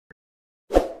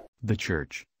the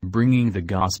church, bringing the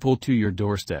gospel to your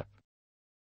doorstep.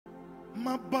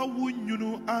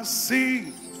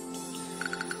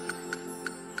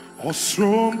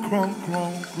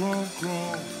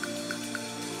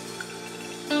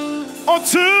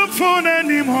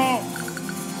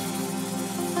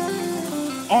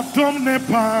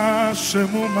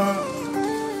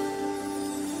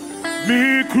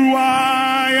 Mi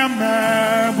cruaya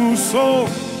mebuso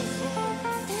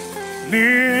ni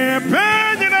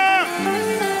penina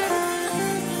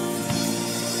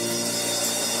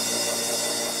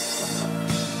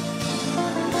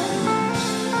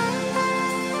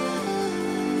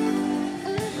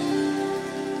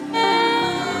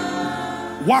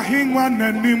wahingwa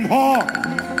nanim ho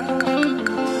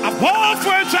apofu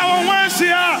echawo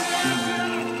wansia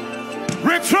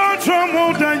return from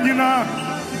odanyina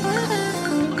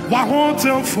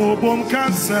Wahontel for bom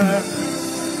cancer.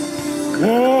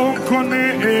 Oh,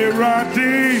 Kone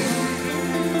Eradi.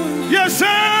 Yes, I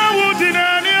would in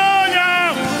any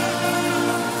oya.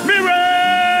 Mire.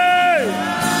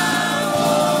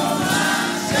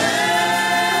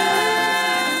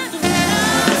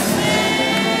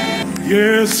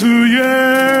 Yes,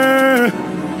 yeah.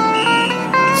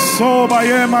 So by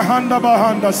Mahanda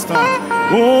Bahanda star.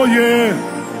 Oh, yeah.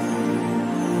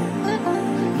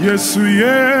 Yes,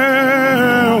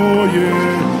 yeah, oh yeah.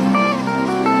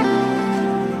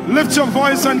 Lift your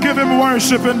voice and give him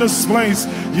worship in this place.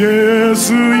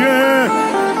 Yes, yeah.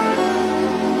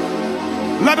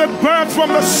 Let it burn from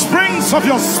the springs of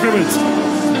your spirit,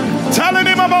 telling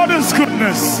him about his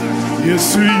goodness.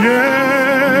 Yes,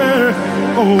 yeah,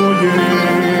 oh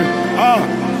yeah. Ah,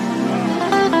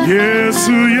 yes,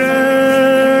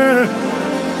 yeah.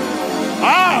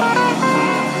 Ah,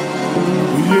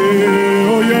 yeah.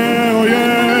 Oh yeah, oh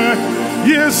yeah,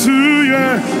 yes,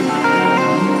 yeah.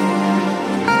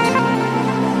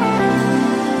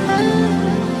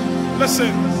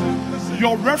 Listen,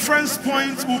 your reference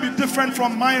point will be different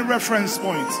from my reference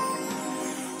point.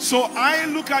 So I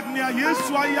look at near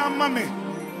Yesu ayamame,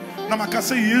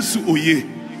 namakase Yesu oye,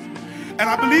 and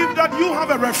I believe that you have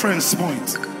a reference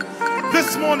point.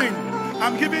 This morning,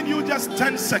 I'm giving you just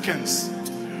 10 seconds.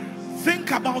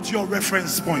 Think about your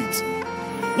reference point.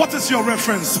 What is your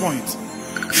reference point?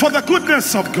 For the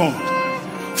goodness of God.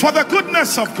 For the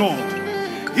goodness of God.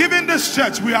 Even this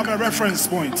church, we have a reference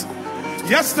point.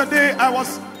 Yesterday,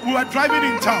 we were driving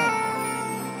in town.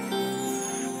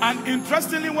 And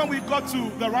interestingly, when we got to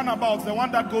the roundabout, the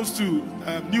one that goes to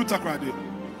New Takoradi,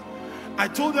 I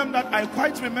told them that I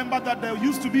quite remember that there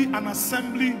used to be an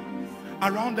assembly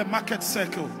around the market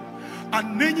circle.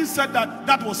 And Nenyi said that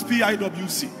that was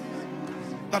PIWC.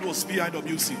 That was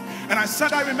PIWC. And I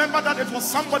said, I remember that it was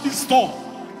somebody's store.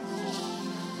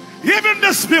 Even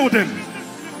this building,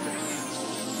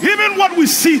 even what we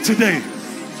see today,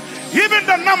 even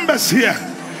the numbers here,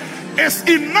 is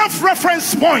enough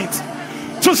reference point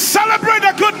to celebrate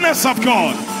the goodness of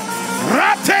God.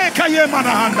 Rate kaye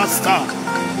manahanda star.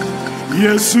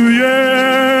 Yes,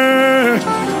 yeah.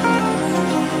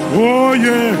 Oh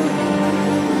yeah.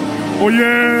 Oh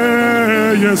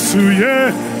yeah. Yes,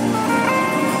 yeah.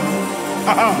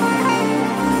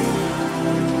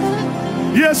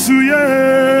 Yes,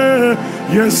 yeah,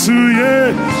 yes,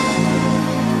 yeah.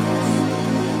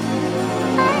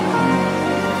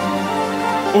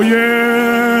 Oh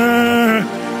yeah,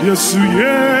 yes,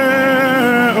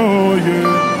 yeah, oh yeah.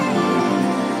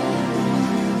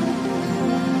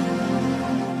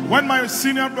 When my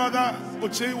senior brother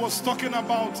Oche was talking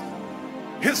about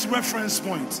his reference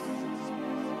point,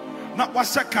 not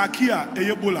wasa kakia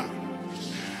eyebola.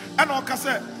 And I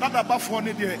say that about for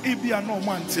the ABA no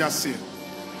man tiase.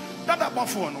 That about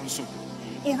for no so.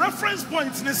 O reference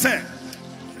point ne say,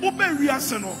 Obe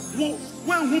wiase no wo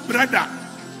when who brother.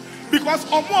 Because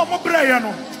omo brother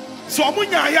no. So omo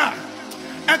nyaya.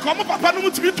 And omo papa no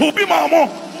to be tobi mamo.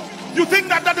 You think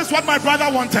that is what my brother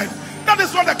wanted? That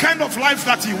is not the kind of life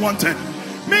that he wanted.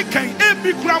 Me can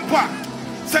be grandpa.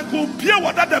 Say go be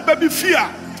what that the baby fear.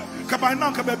 Kabai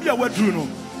now ka baby a wedru no.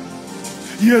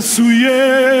 Yes,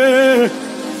 yeah.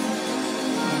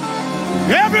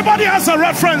 Everybody has a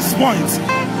reference point.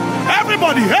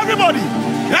 Everybody.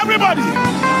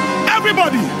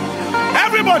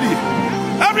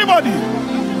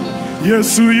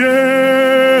 Yes,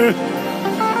 yeah.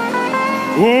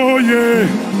 Oh, yeah.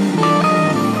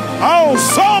 Oh,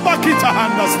 so bakita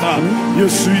understand.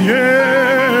 Yes,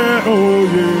 yeah. Oh,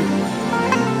 yeah.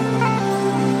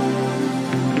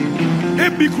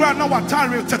 Ebi kura na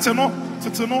watari teteno.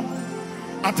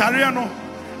 Atariano,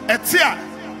 etia.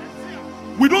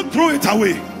 We don't throw it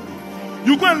away.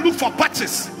 You go and look for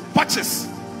patches.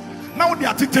 Now they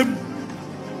are titem.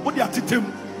 What they are titem.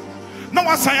 No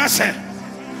one say I say.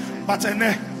 But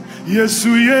yes,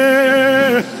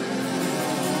 yeah.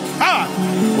 Ah,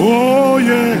 oh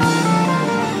yeah.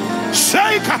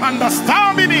 Shake and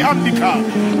understand me the handicap.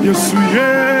 Yes,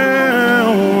 yeah,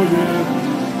 oh yeah.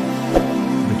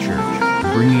 The church,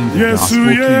 bringing the gospel to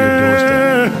your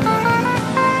doorstep.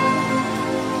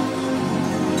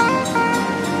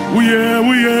 We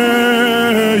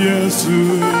yeah, yes.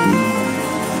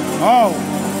 Oh.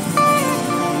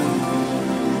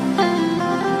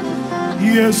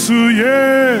 Yes,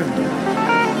 yeah.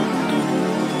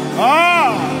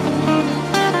 Ah.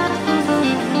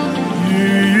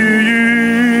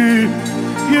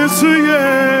 Yes,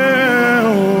 yeah.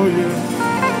 Oh,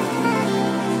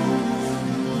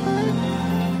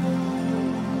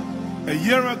 yeah. A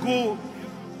year ago,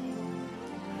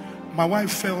 my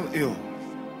wife fell ill.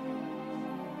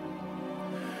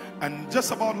 And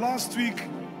just about last week,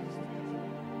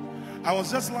 I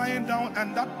was just lying down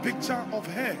and that picture of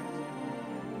her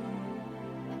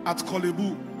at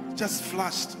Kolebu just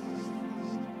flashed.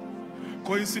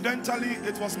 Coincidentally,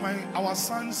 it was our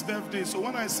son's birthday. So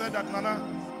when I said that, Nana,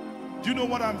 do you know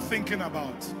what I'm thinking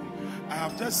about? I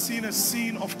have just seen a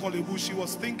scene of Kolebu. She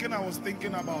was thinking I was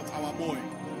thinking about our boy.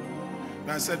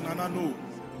 And I said, Nana, no.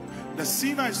 The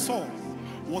scene I saw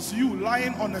was you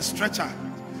lying on a stretcher,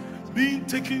 being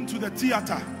taken to the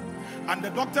theater. And the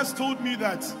doctors told me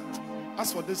that,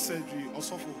 as for this surgery,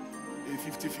 Osofo, a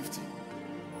 50-50.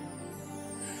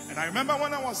 And I remember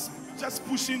when I was just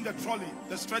pushing the trolley,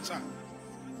 the stretcher,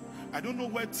 I don't know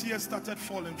where tears started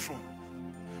falling from.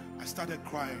 I started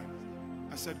crying.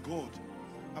 I said, God,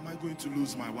 am I going to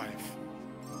lose my wife?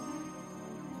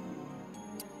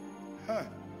 Her.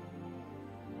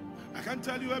 I can't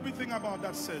tell you everything about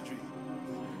that surgery.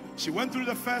 She went through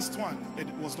the first one. It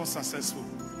was not successful.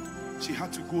 She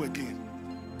had to go again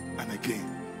and again.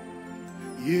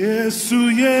 Yes,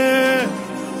 yeah.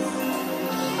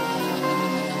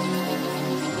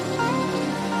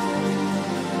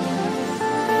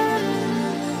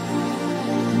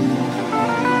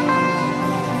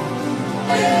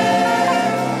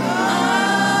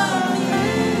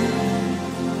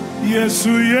 Yes,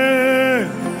 yeah.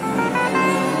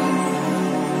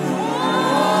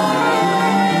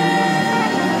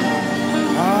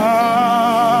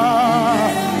 Ah,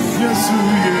 yes,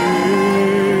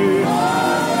 yeah.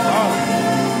 Ah.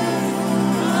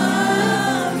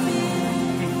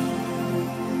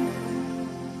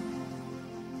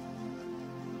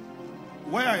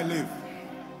 Where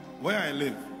I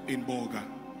live in Bolga,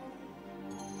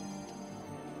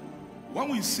 when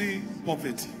we say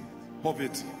poverty,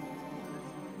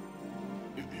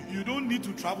 you don't need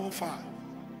to travel far.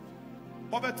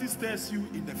 Poverty stares you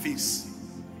in the face.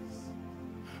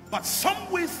 But some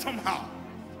way, somehow,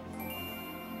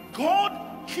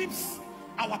 God keeps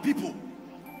our people.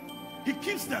 He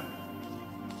keeps them.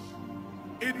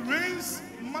 It rains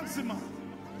maximum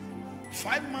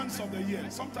 5 months of the year,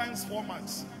 sometimes 4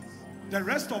 months. The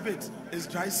rest of it is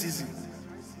dry season.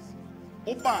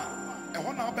 Opa, I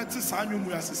want to bet Samuel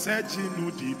we are said no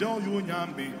di do you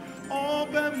nyambe.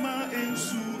 Obema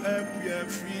ensu epuye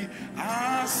free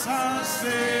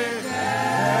asase.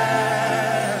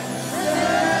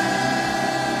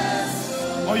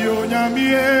 Oyo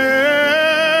nyamie.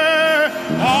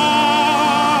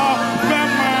 Obema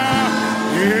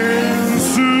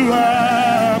ensu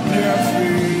epuye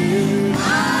free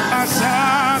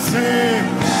asase.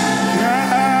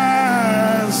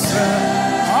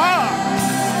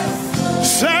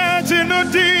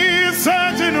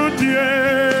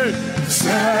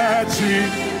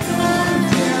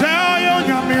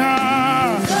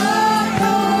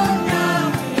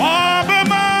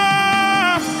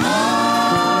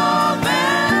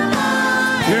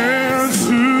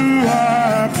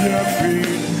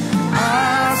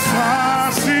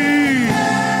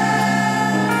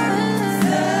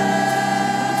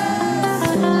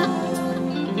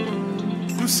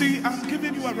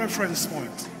 Reference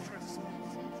point.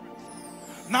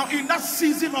 Now, in that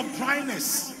season of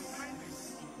dryness,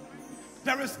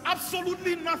 there is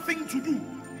absolutely nothing to do.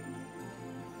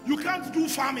 You can't do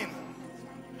farming.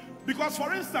 Because,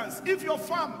 for instance, if your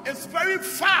farm is very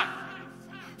far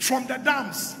from the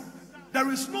dams, there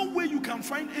is no way you can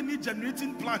find any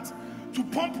generating plant to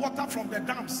pump water from the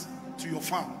dams to your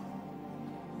farm.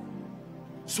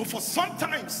 So, for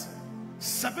sometimes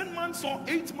 7 months or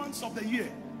 8 months of the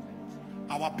year,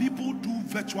 our people do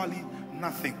virtually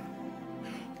nothing.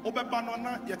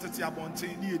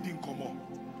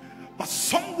 But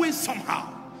some way, somehow,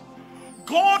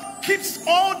 God keeps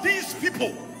all these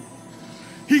people.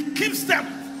 He keeps them.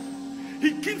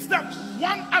 He keeps them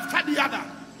one after the other.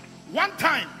 One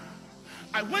time,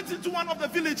 I went into one of the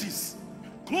villages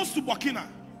close to Burkina.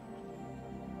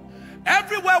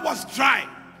 Everywhere was dry.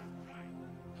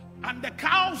 And the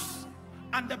cows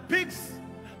and the pigs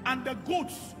and the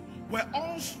goats were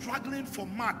all struggling for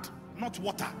mud, not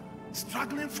water.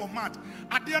 Struggling for mud.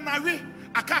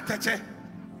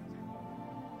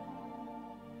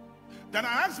 Then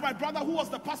I asked my brother who was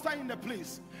the pastor in the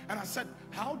place, and I said,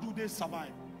 how do they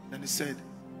survive? Then he said,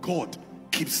 God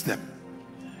keeps them.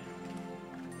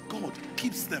 God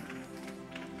keeps them.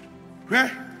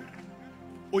 Where?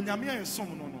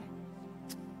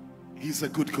 He's a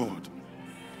good God.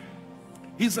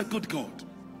 He's a good God.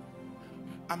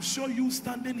 I'm sure you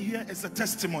standing here is a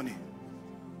testimony.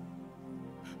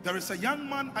 There is a young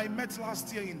man I met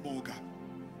last year in Bolga.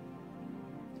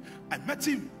 I met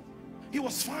him. He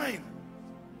was fine.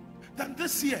 Then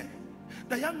this year,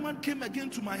 the young man came again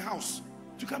to my house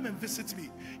to come and visit me.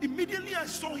 Immediately I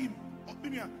saw him.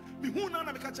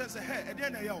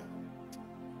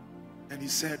 And he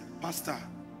said, Pastor,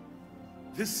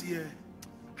 this year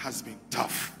has been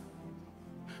tough,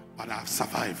 but I've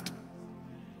survived.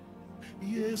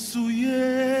 Yes,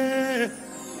 yeah.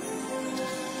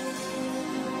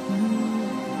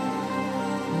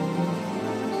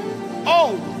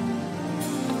 Oh.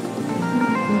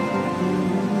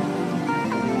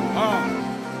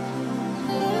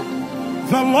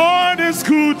 The Lord is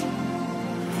good.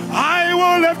 I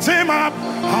will lift him up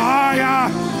higher.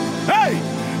 Hey,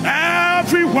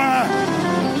 everywhere.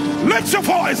 Lift your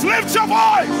voice. Lift your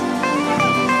voice.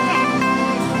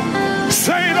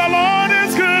 Say the Lord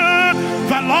is good.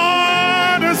 The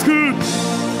Lord is good.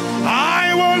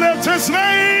 I will lift his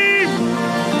name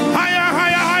higher,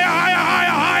 higher, higher, higher,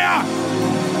 higher, higher.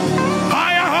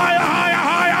 Higher, higher, higher,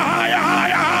 higher, higher,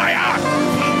 higher, higher.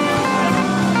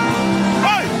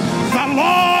 Hey, the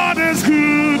Lord is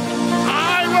good. I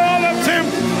will lift him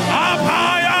up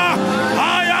higher,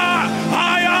 higher,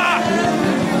 higher.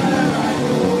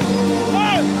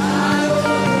 Hey.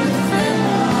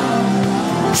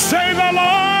 Say the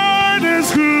Lord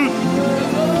is good.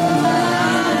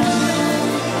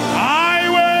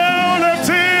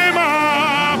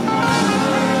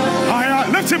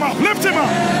 Lift him up, lift him up,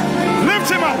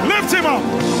 lift him up, lift him up,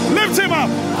 lift him up.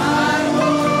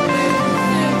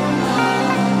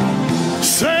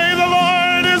 Say the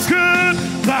Lord is good,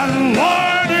 the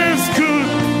Lord is good.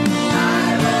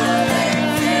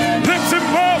 Lift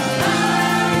him up,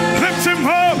 lift him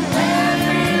up,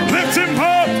 lift him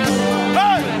up.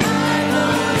 Hey.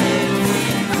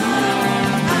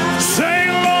 Say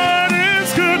the Lord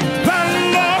is good, the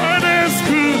Lord is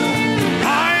good.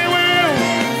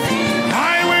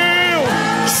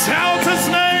 Shout his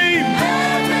name.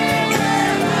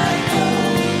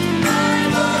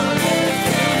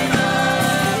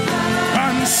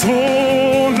 And so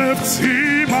lift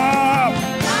him up.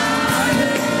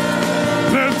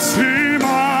 Lift him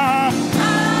up.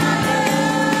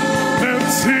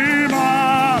 Lift him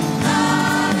up.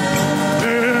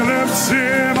 Lift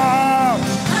him up.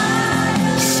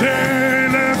 Say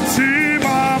lift him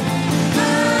up.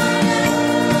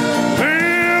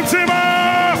 Lift him up.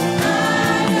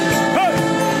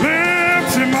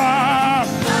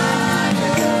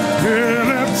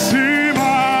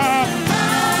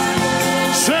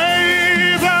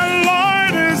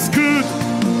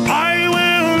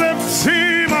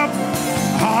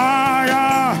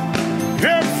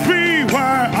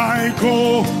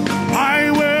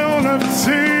 I will lift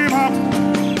him up.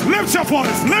 Lift your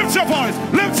voice, lift your voice,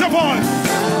 lift your voice.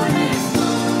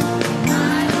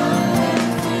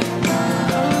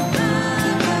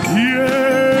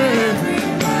 Yeah.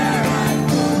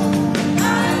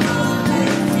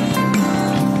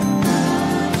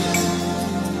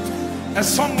 A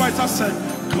songwriter said,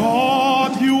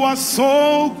 God, you are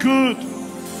so good.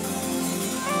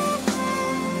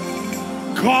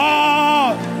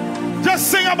 God, just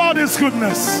sing about his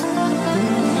goodness.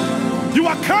 You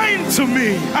are kind to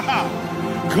me.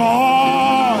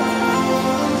 God,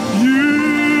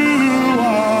 you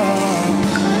are.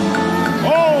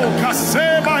 Oh,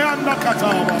 Kaseba Yanda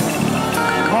Kataba.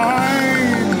 My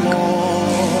Lord.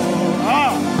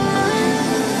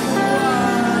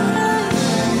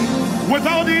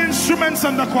 Without the instruments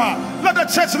and the choir, let the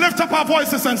church lift up our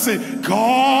voices and say,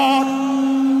 God.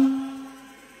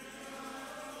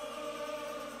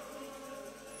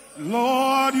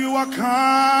 Lord, you are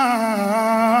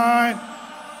kind.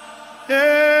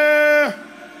 Yeah.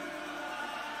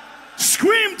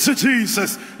 Scream to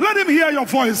Jesus. Let him hear your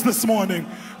voice this morning.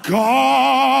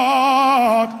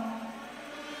 God,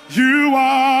 you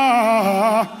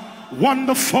are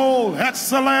wonderful,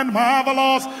 excellent,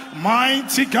 marvelous,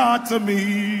 mighty God to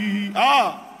me.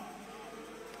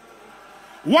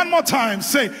 One more time.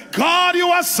 Say, God, you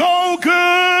are so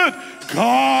good.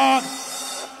 God.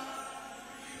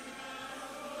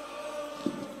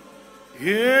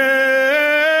 Yeah.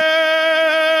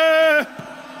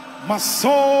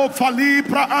 Maso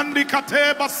falipra andi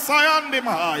kateba sayandi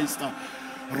mahaista.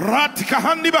 Ratika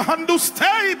handi bahandu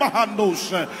stay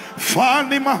bahandus.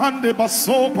 Fani mahande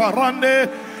baso parande.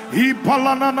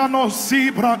 Ipalanana no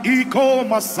sibra iko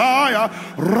masaya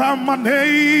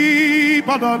ramanei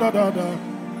badadada.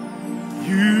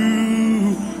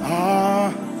 You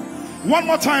are. One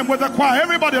more time with the choir.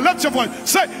 Everybody, lift your voice.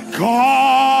 Say,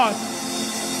 God,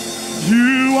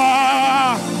 you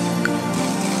are.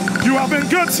 You have been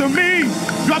good to me.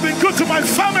 You have been good to my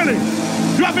family.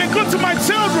 You have been good to my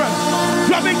children.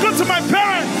 You have been good to my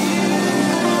parents.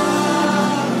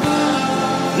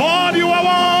 Lord, you are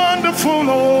wonderful.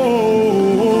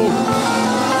 Oh.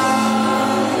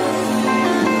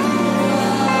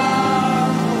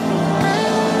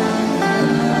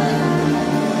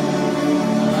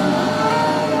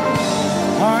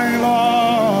 My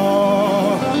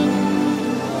Lord,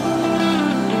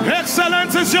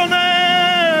 excellent is your name.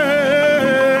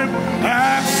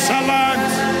 Excellent,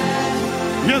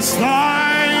 yes,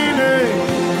 thy name.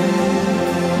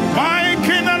 My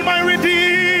King and my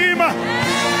Redeemer,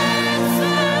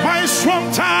 my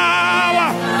strong tower.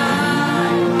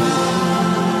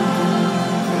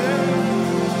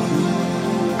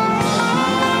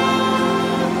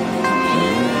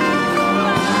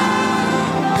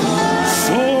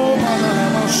 So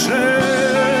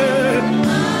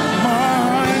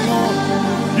my Lord,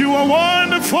 you are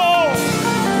wonderful.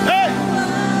 Hey,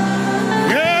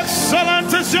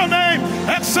 excellent is your name.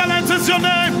 Excellent is your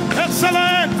name.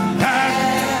 Excellent.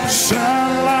 Excellent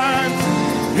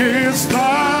is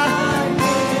thy.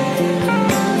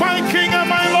 My King and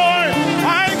my Lord,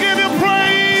 I give you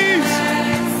praise.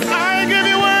 I give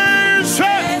you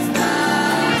worship.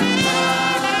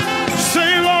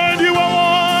 Say, Lord, you are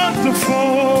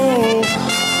wonderful.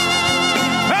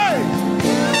 Hey.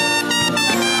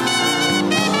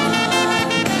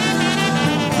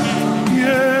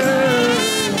 Yeah.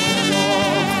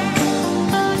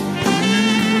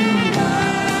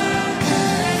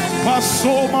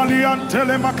 Maso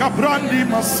maliantele makabrandi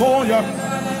masoya.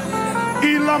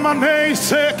 Ilamane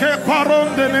seke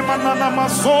paronde ne manana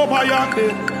masoba yande.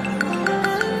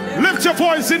 Lift your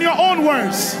voice in your own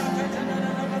words.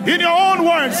 In your own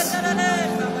words.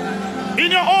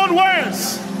 In your own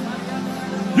words.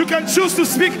 You can choose to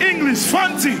speak English,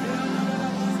 Fanti,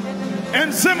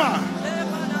 Enzima,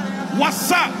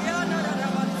 WhatsApp,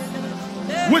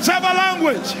 whichever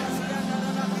language.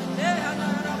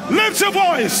 Lift your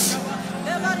voice.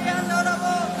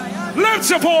 Lift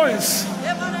your voice.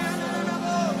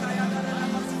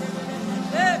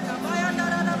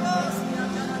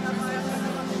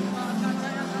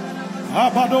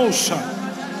 Abadosha.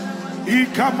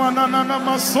 Ikamanana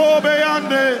masobe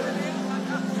yande.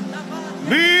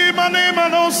 Limane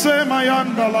manose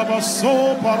mayanda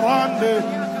labaso parande.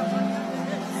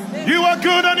 You are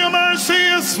good and your mercy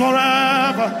is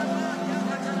forever.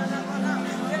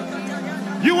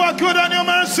 You are good and your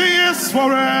mercy is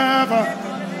forever.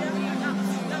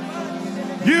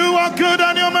 You are good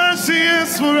and your mercy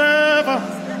is forever.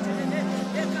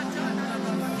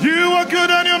 You are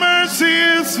good and your mercy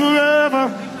is forever.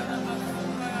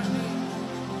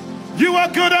 You are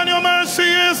good and your mercy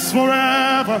is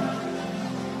forever.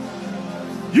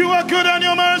 You are good and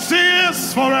your mercy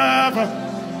is forever.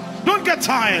 Don't get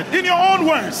tired. In your own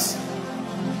words,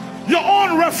 your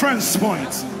own reference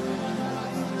point.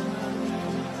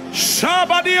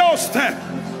 Shabadioste.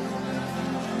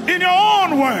 In your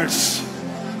own words.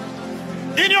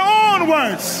 In your own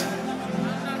words.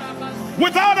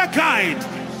 Without a guide.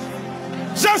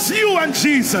 Just you and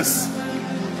Jesus.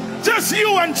 Just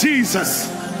you and Jesus.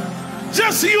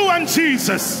 Just you and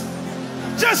Jesus.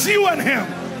 Just you and him.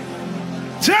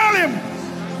 Tell him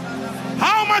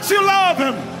how much you love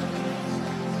him.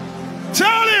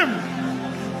 Tell him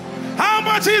how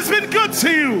much he's been good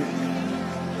to you.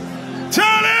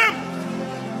 Tell him.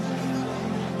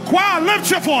 Choir, lift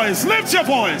your voice. Lift your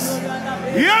voice.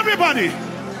 Everybody,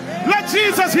 let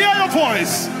Jesus hear your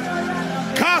voice.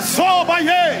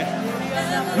 Kasobaye.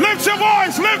 Lift your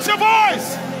voice. Lift your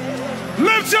voice.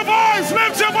 Lift your voice.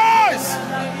 Lift your voice.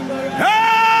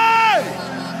 Hey!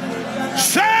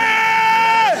 Say!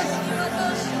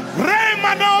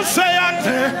 Remano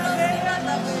sayante.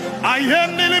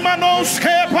 Ayenilimanos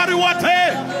ke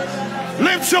pariwate.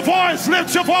 Lift your voice.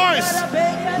 Lift your voice.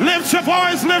 Lift your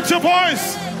voice. Lift your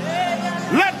voice.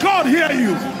 Let God hear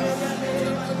you.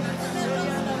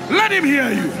 Let him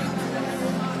hear you.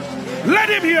 Let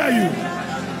him hear you.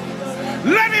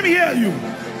 Let him hear you.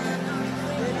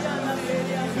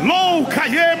 Lo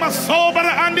kayema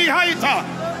sobara andi haita.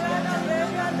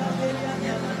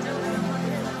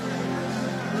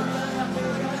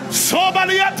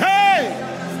 Sobaliate.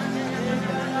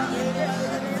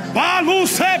 Balu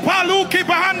se palu ki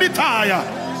bahanditaya.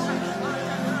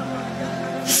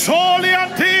 Soli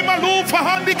anti malu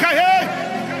fahandi kaye.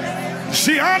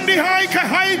 Shiandi hai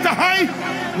kahaita hai.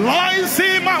 Laisi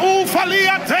ma'u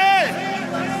faliate.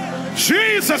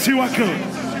 Jesus, you are good.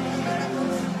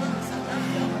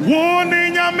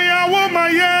 Warning yamia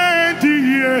womayenti.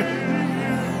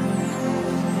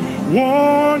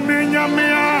 Warning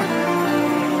yamia.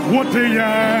 What the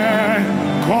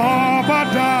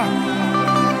Kobada.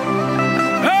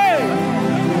 Hey!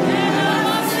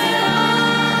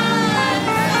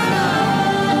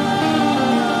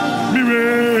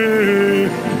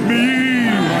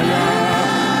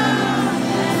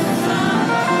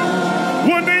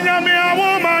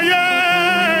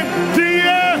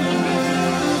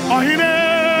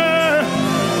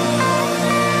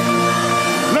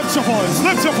 Lift your voice,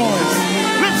 lift your voice,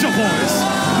 lift your voice,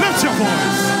 lift your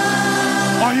voice.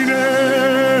 Ahine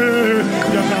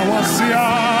yanawasia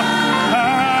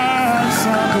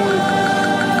ansado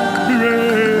mire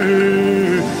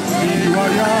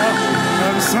iwaya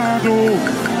ansado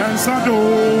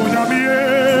nyamie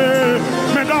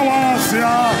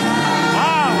medawasia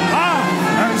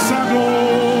ansado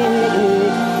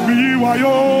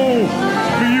miwayo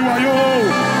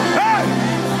hey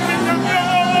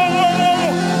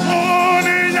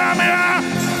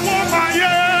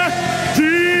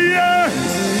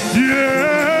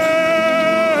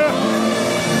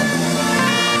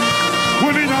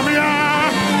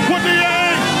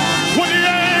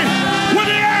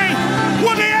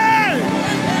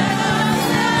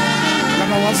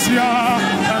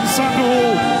and Sando,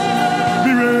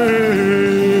 Mire,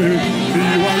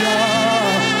 Biwaya,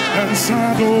 and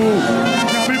Sando,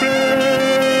 Nabibe,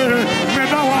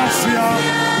 Medawasia.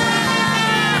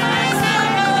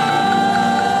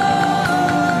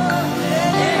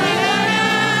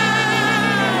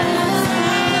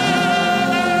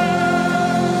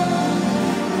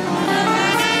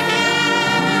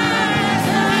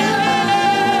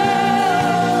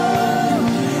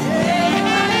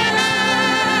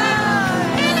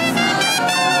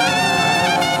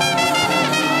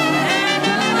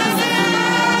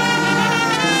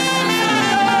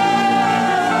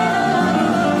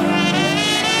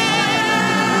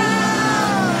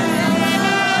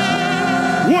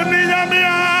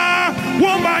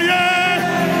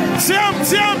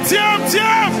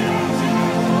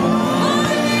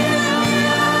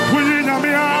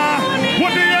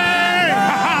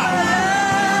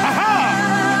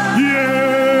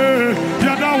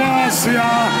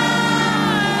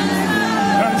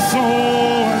 And so,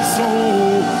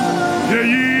 yeah,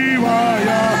 you are,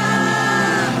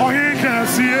 oh, he can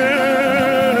see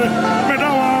it,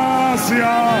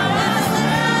 Medawasia,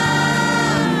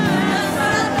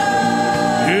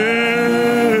 yeah,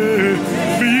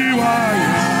 you are,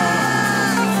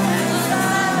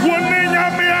 one in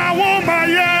your woman,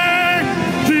 yeah,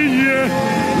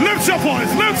 lift your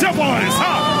voice,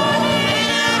 huh?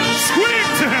 Scream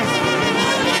to him.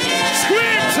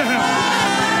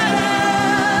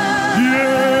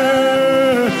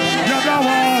 Yeah,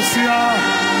 Yadawasia.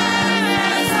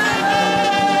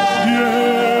 Yeah,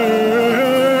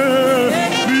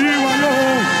 Biwalo.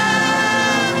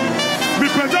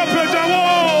 Bipeja wo.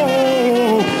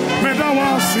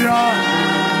 Medawasia.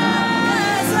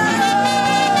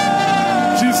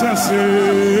 Jesus.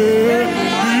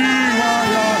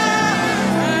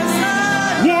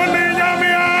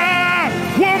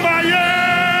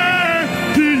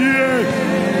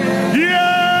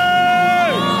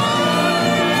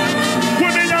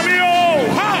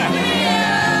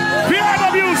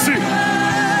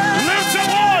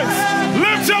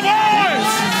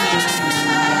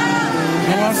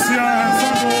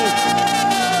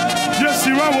 Yes,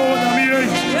 you are.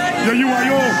 Yeah, you are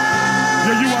yo.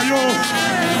 Yeah, you are yo.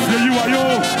 Yeah, you are yo.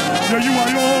 Yeah, you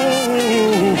are yo.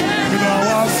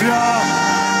 Medawasia.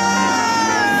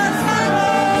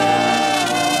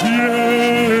 Yeah,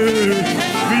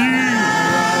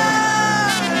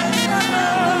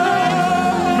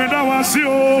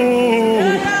 Medawasio.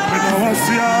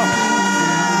 Medawasia.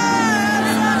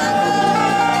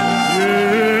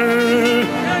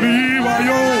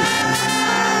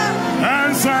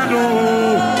 Ansado,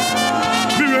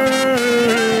 Bibe,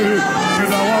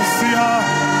 Medawasia,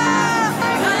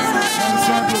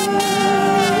 Ansado,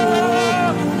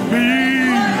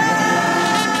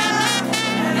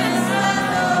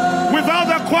 without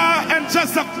the choir and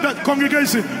just the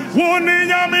congregation,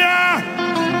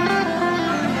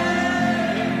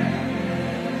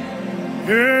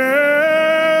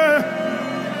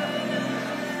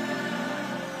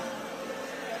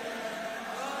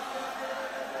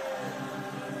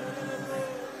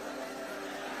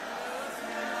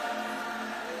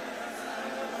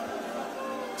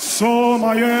 So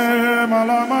maye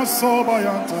malama so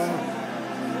bayanta.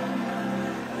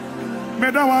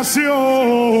 Medawasio,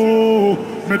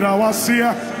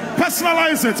 medawasia.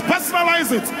 Personalize it,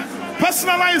 personalize it,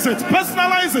 personalize it,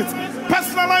 personalize it,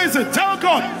 personalize it. Tell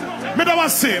God,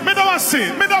 medawasi,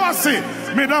 medawasi, medawasi,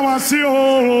 medawasio,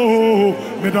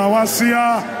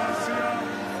 medawasia,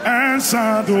 and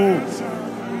sado,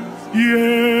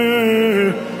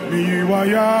 yeah,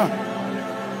 miwaya,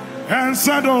 and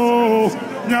sado.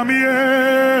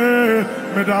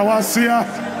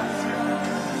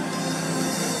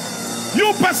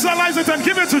 You personalize it and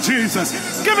give it to Jesus.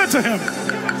 Give it to him.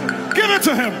 Give it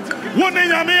to him.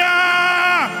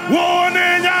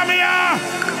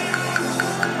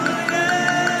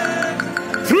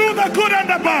 Through the good and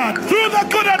the bad. Through the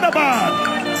good and the bad.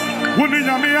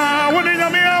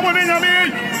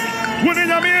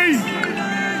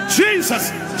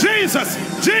 Jesus, Jesus,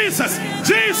 Jesus,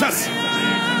 Jesus.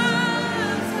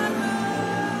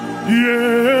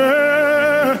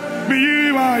 Yeah,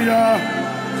 miwaya,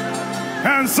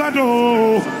 and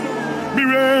sado,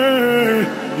 mire,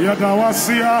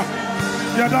 yadawasia,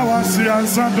 yadawasia, and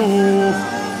sado,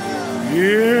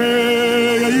 yeah.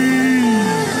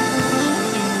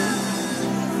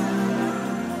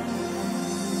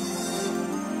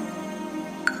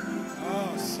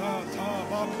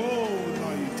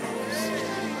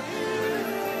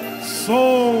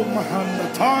 So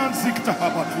mahandatan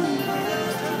ziktahabatu.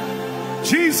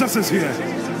 Jesus is here.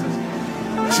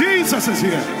 Jesus is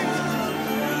here.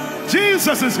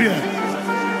 Jesus is here.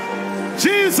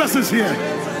 Jesus is here.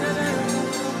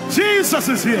 Jesus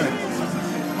is here.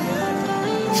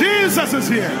 Jesus is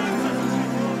here.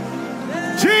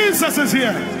 Jesus is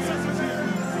here.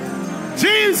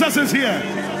 Jesus is here.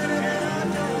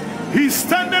 He's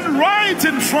standing right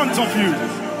in front of you.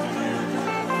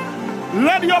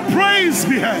 Let your praise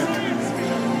be heard.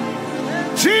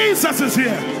 Jesus is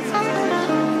here.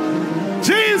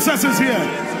 Jesus is here.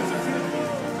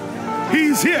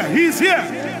 He's here. He's here.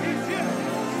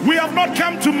 We have not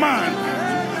come to man.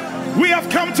 We have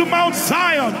come to Mount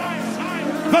Zion,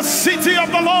 the city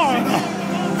of the Lord,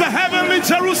 the heavenly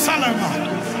Jerusalem,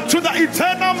 to the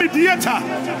eternal mediator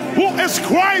who is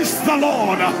Christ the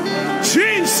Lord.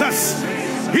 Jesus.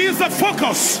 He is the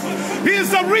focus. He is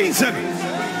the reason.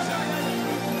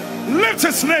 Lift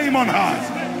his name on high.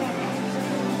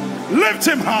 Lift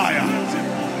him higher.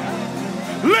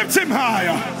 Lift him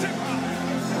higher.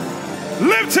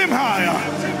 Lift him higher.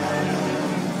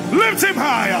 Lift him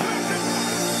higher.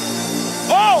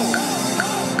 Oh,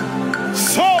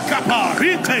 so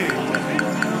caparite.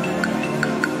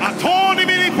 Atoni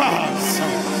minipas.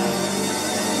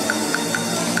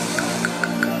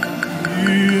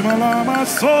 Imalama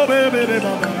so bebe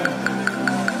baba.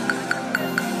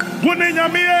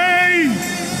 Wuninyamiye.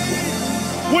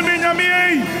 Wuninyamiye.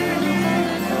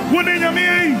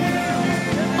 Wuninyamiye.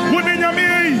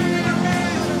 Wuninyamiye.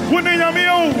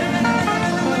 Wuninyamiye.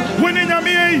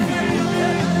 Wuninyamiye.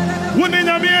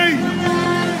 Wuninyamiye.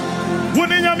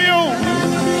 Wuninyamiye.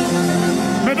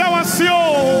 Medawasio.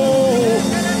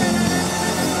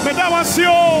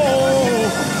 Medawasio.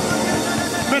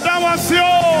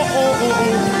 Medawasio.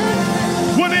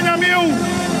 Wuninyamiye.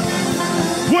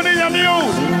 Wuninyamiye.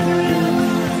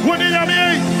 Wuninyamiye.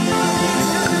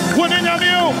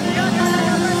 Wuninyamiye.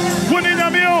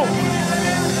 Wuninyamiye.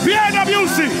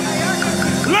 PIWC.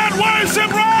 Let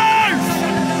worship rise.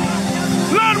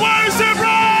 Let worship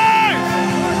rise.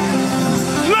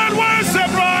 Let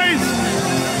worship rise.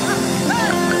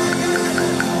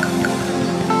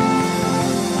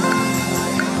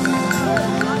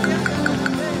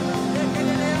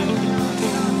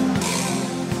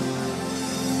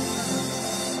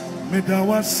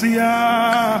 Medawasia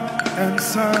and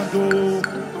Sando.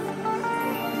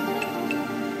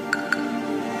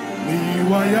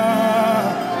 Miwaya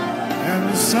and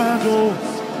Sando.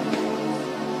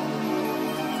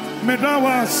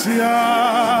 Medawasia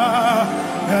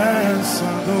and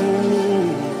Sando.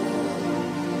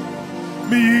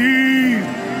 Me.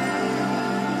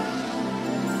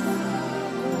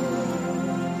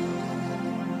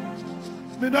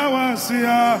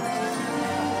 Medawasia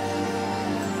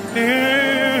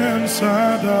and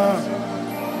Sada.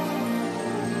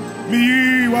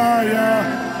 Miwaya.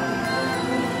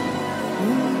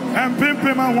 And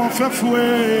Pimpe ma won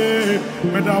fefwe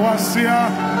Medawasia.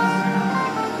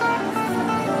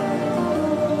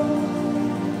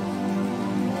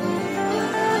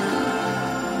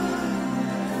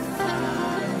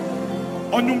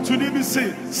 Onyum to me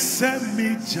say, send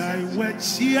me jai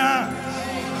wechia.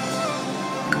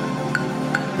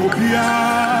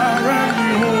 Obiara mi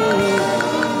ho.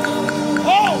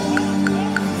 Oh!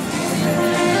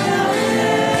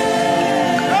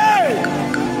 Hey!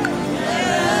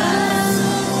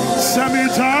 Send me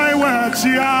jai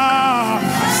wechia.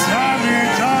 Send me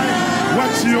jai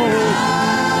wechio.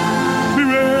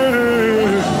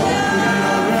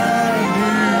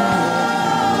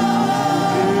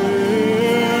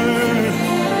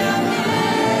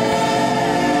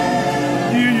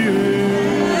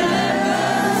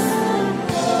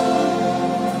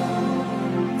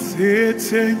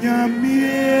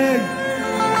 Senyamie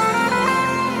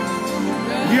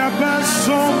ya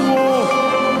basomo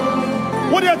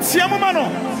what ya tiamo mano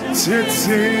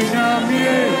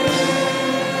senyamie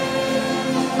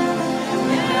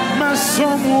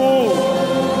masomo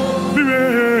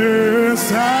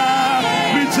bibesa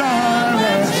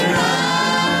bijara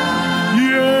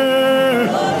ye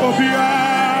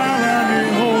obiara ni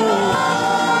ho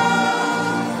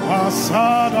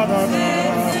asada da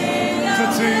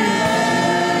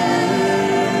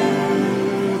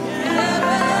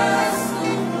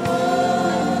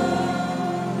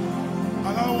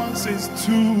another one says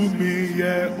to me,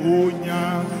 yeah,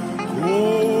 onya,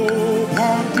 oh,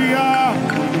 pandia,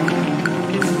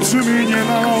 to me,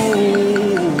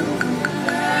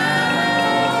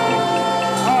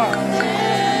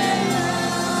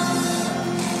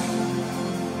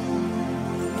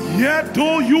 yet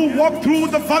though you walk through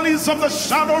the valleys of the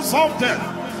shadows of death,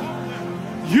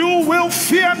 you will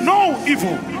fear no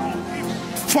evil,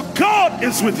 for God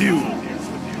is with you.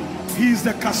 He is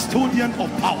the custodian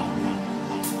of power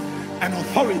and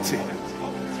authority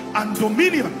and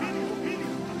dominion.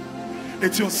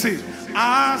 It will say,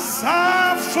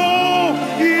 Osofo,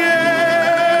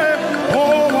 yeah,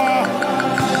 over.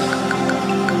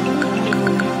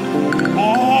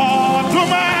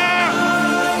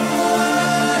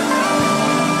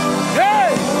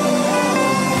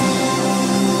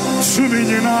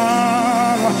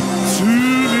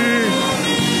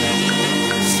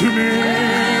 To me,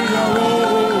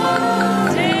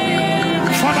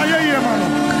 Father, yeah, man.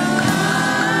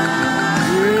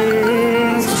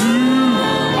 Yes,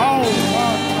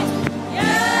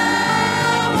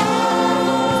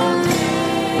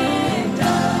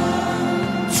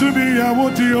 to me, I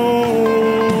would do.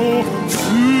 To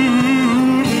me,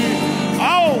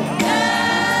 oh,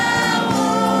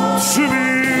 to me,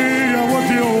 I would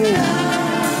do.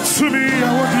 To me, I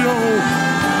would do.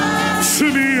 To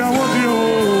me, I would do.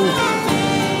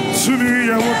 To me,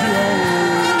 I would do.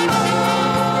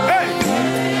 Hey,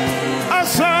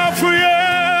 Osofo,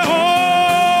 yeah,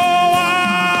 oh,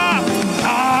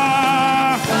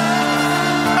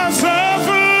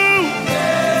 Osofo,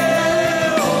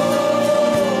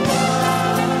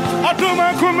 Aduma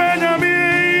kumenya mi.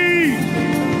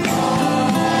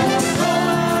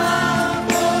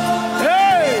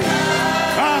 Hey,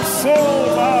 Osofo.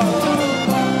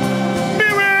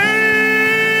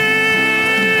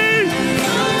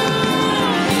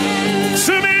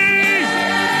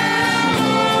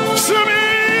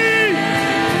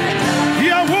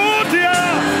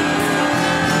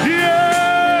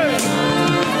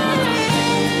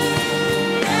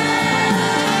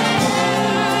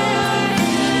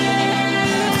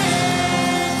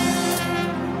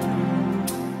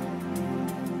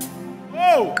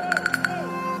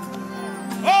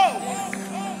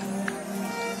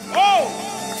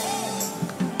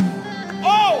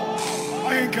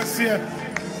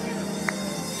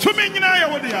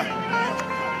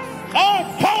 All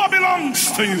power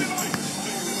belongs to you.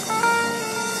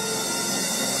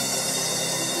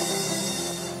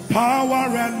 Power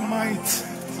and might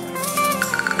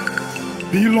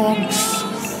belongs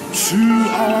to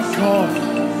our God,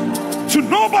 to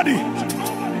nobody,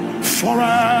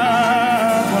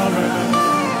 forever.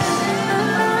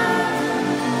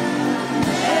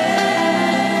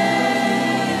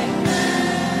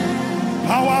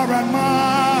 Power and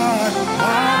might,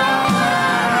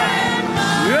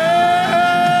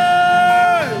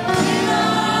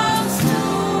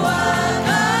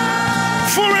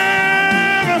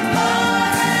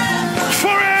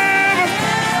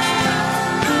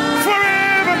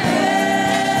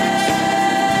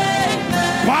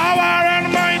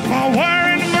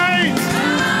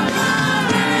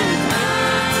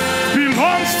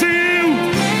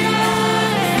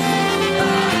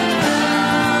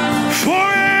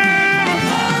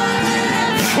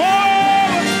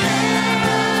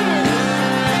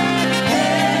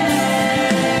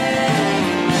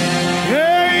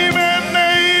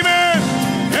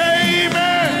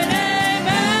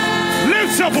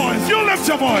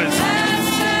 your voice.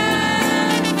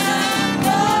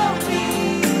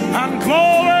 and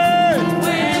glory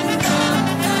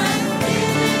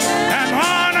and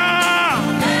honor.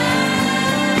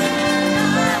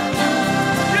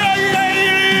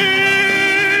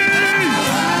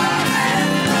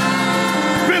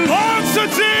 Belongs to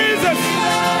Jesus.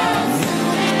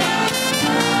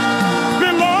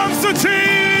 Belongs to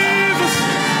Jesus.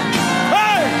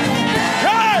 Hey,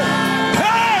 hey,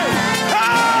 hey,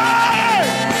 hey,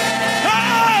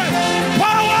 hey.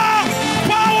 Power,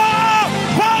 power,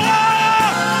 power.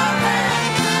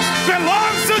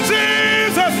 Belongs to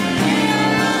Jesus.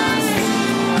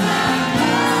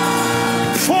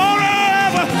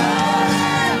 Forever,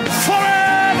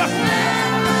 forever,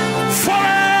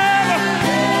 forever,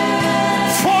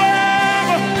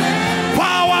 forever.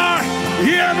 Power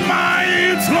in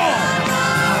might, Lord.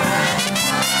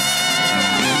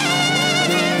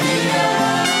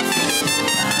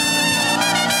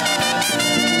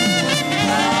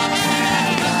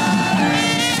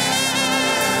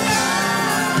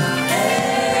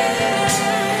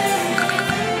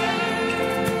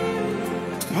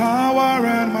 Power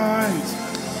and might.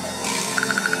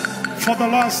 For the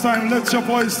last time, lift your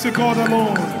voice to God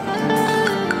alone.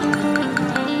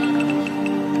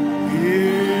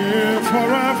 Yeah,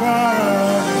 forever.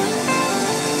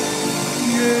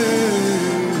 Yeah.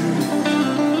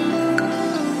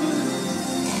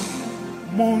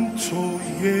 Monto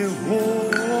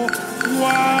Yehovah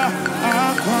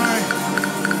Akai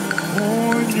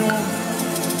Onyo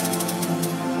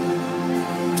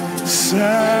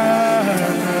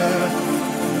Sene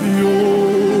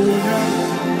Yonya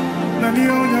Nani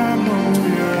Yonya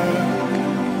Moya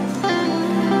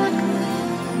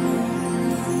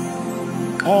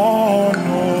Oh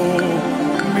no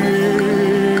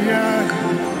Meya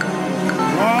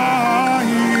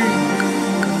Rahim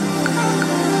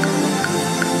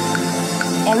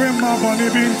Orima Boni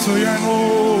Binto Yano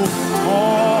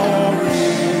Ori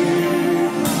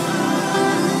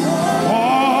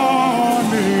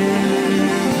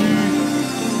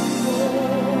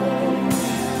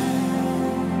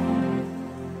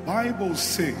Bible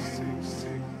says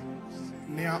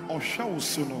Nia Osha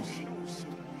Usuno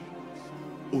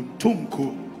Untumko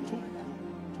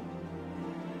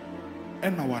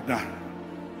Enawada.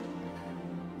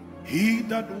 He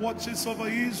that watches over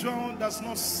Israel does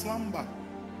not slumber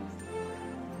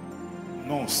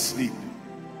nor sleep.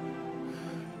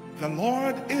 The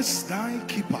Lord is thy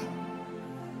keeper.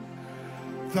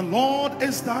 The Lord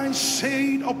is thy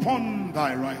shade upon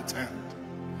thy right hand.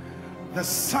 The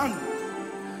sun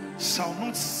shall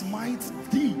not smite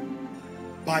thee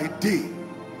by day,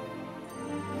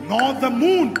 nor the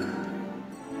moon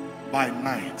by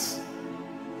night.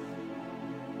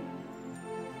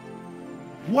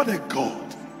 What a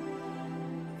God!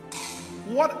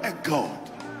 What a God!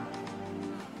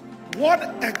 What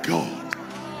a God!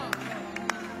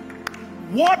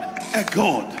 What a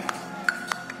God!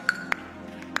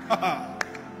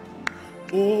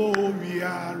 Oh, we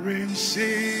are in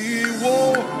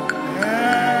Shewo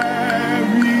area.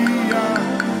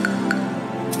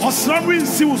 Osram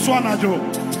rinsi uswanajo.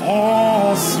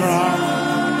 Osram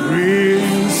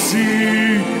rinsi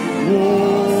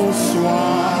uswa.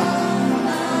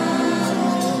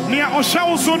 Nia osha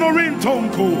usono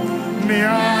rintonko.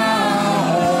 Nia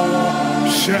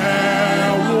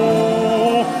oshewo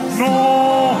no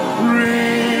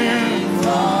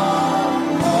rintonko.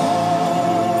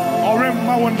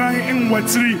 Orema wandai in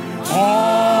watri.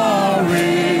 Orema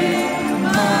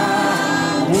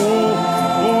wo.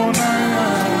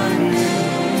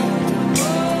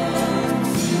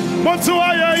 Motu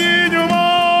aya inyumo.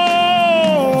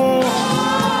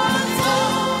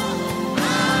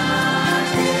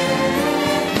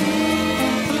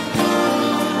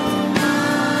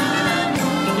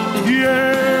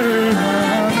 Yeah,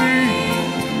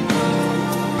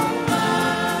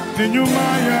 inyuma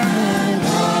ya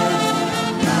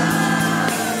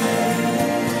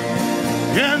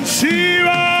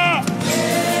Yenshiva.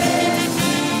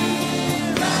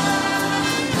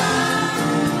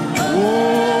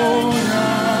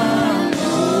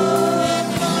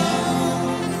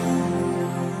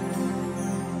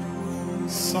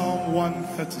 Psalm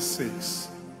 136.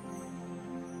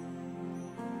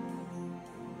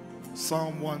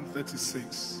 Psalm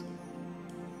 136.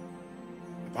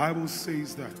 The Bible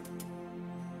says that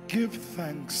give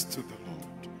thanks to the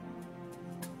Lord,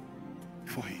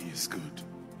 for he is good.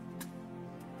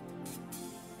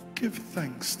 Give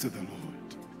thanks to the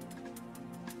Lord,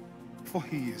 for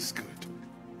he is good.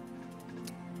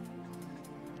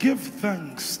 Give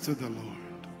thanks to the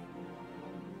Lord,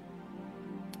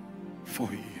 for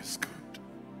he is good.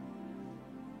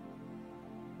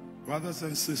 Brothers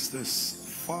and sisters,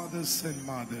 fathers and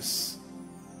mothers,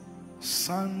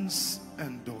 sons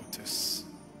and daughters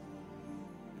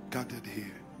gathered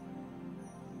here.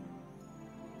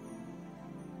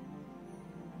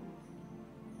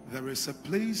 There is a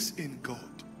place in God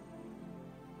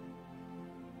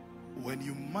when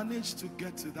you manage to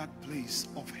get to that place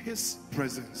of His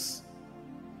presence,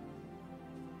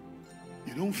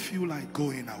 you don't feel like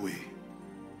going away.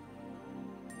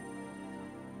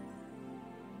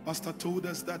 Pastor told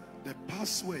us that the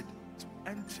password to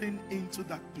entering into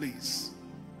that place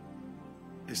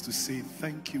is to say,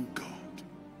 thank you, God.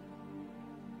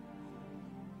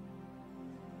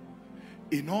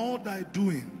 In all thy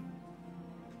doing,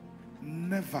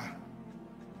 never,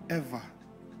 ever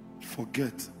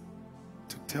forget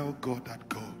to tell God that,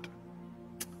 God,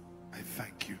 I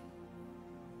thank you.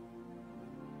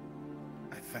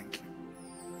 I thank you.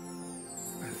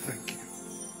 I thank you.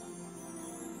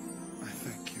 I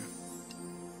thank you.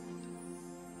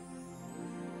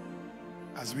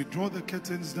 As we draw the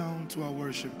curtains down to our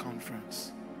worship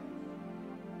conference,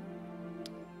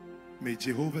 may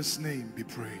Jehovah's name be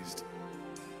praised.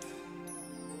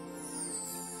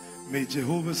 May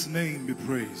Jehovah's name be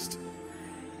praised.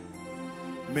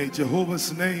 May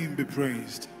Jehovah's name be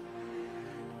praised.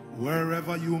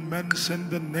 Wherever you mention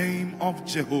the name of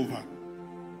Jehovah,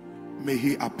 may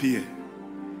He appear.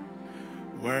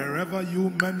 Wherever you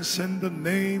mention the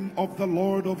name of the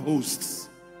Lord of hosts,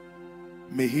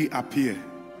 may He appear.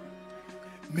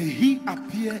 May He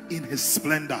appear in His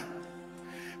splendor.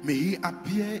 May He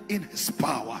appear in His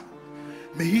power.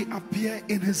 May He appear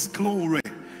in His glory.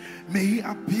 May He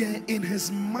appear in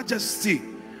His majesty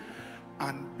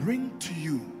and bring to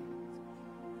you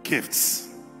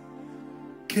gifts,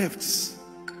 gifts,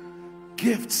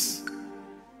 gifts,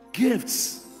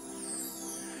 gifts.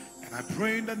 And I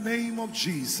pray in the name of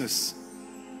Jesus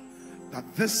that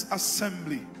this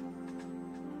assembly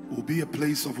will be a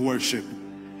place of worship,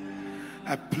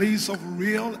 a place of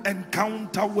real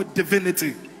encounter with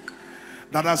divinity,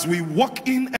 that as we walk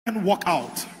in and walk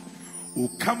out,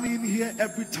 we'll come in here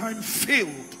every time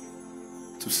filled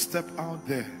to step out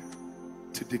there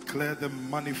to declare the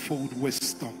manifold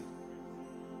wisdom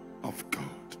of God.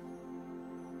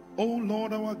 Oh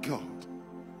Lord our God,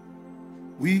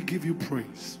 we give you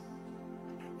praise.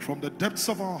 From the depths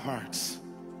of our hearts,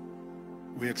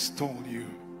 we extol you.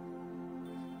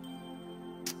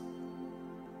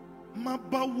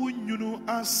 Mabawunyunu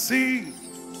asi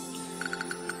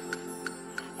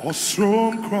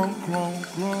Osrom kron kron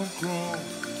kron kron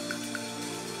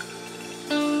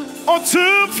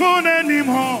Otufun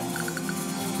anymore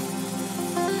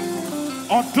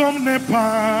Otom ne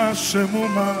pa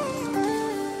shemuma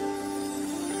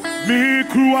Mi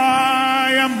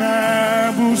kruaya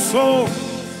mebuso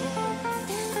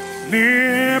Ni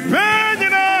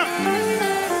penyina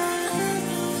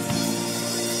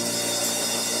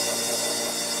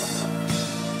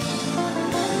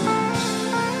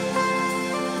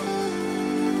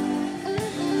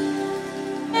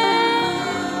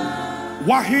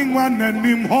Wahingwa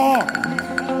nanim ho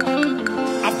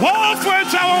Above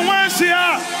which our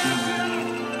Wensia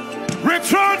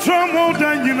return from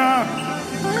Odanyina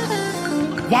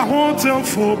Wahontel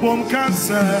for Bom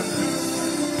Cancer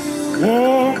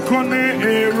Oh Kone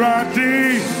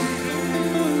Eradi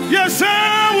Yes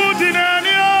I would in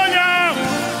any oya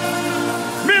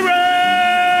Mire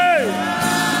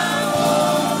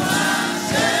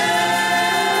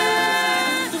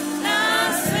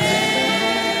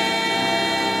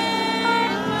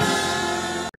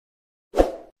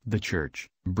The church,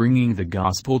 bringing the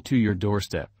gospel to your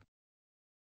doorstep.